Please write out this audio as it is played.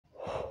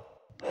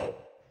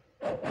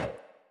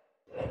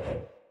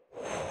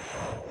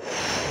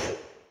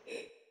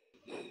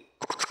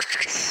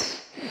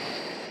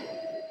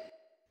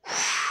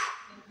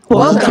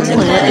Welcome to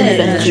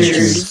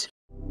PlanetAdventures.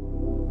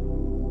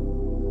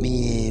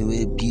 Man, what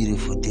a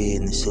beautiful day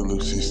in the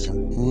solar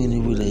system. I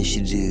wonder what I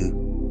should do.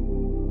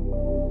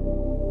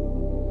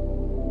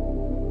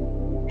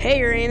 Hey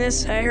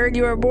Uranus, I heard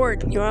you are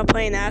bored. You want to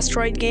play an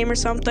asteroid game or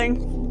something?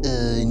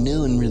 No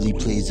one really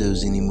plays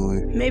those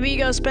anymore. Maybe you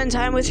go spend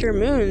time with your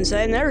moons.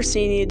 I've never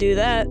seen you do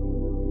that.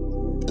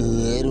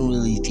 I don't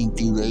really think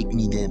they like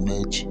me that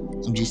much.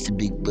 I'm just a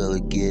big ball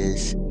of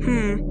gas.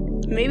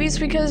 Maybe it's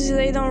because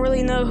they don't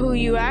really know who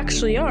you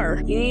actually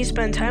are. You need to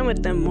spend time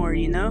with them more,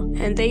 you know?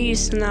 And they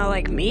used to not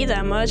like me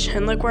that much,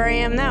 and look where I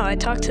am now. I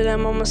talk to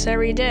them almost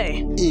every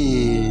day.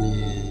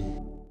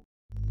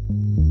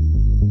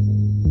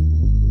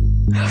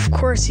 Of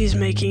course he's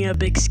making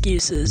up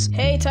excuses.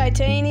 Hey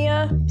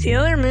Titania! The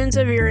other moons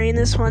of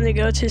Uranus want to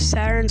go to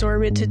Saturn's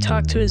orbit to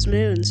talk to his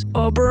moons.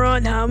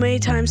 Oberon, how many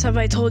times have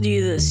I told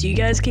you this? You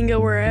guys can go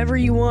wherever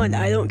you want,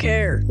 I don't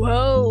care.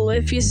 Well,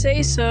 if you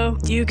say so.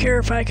 Do you care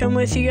if I come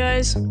with you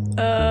guys?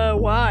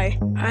 Why?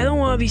 I don't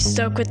want to be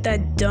stuck with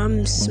that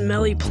dumb,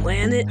 smelly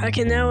planet. I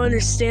can now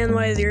understand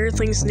why the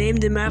Earthlings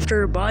named him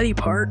after a body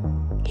part.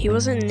 He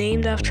wasn't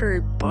named after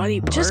a body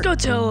part. Just go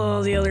tell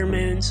all the other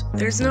moons.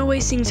 There's no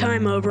wasting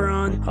time,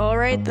 Oberon.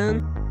 Alright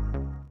then.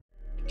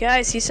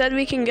 Guys, he said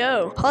we can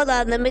go. Hold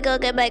on, let me go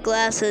get my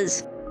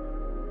glasses.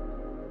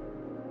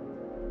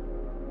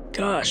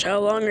 Gosh,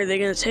 how long are they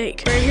gonna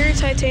take? Right here,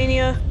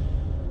 Titania.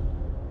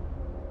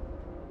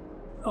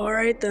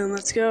 Alright then,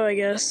 let's go, I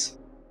guess.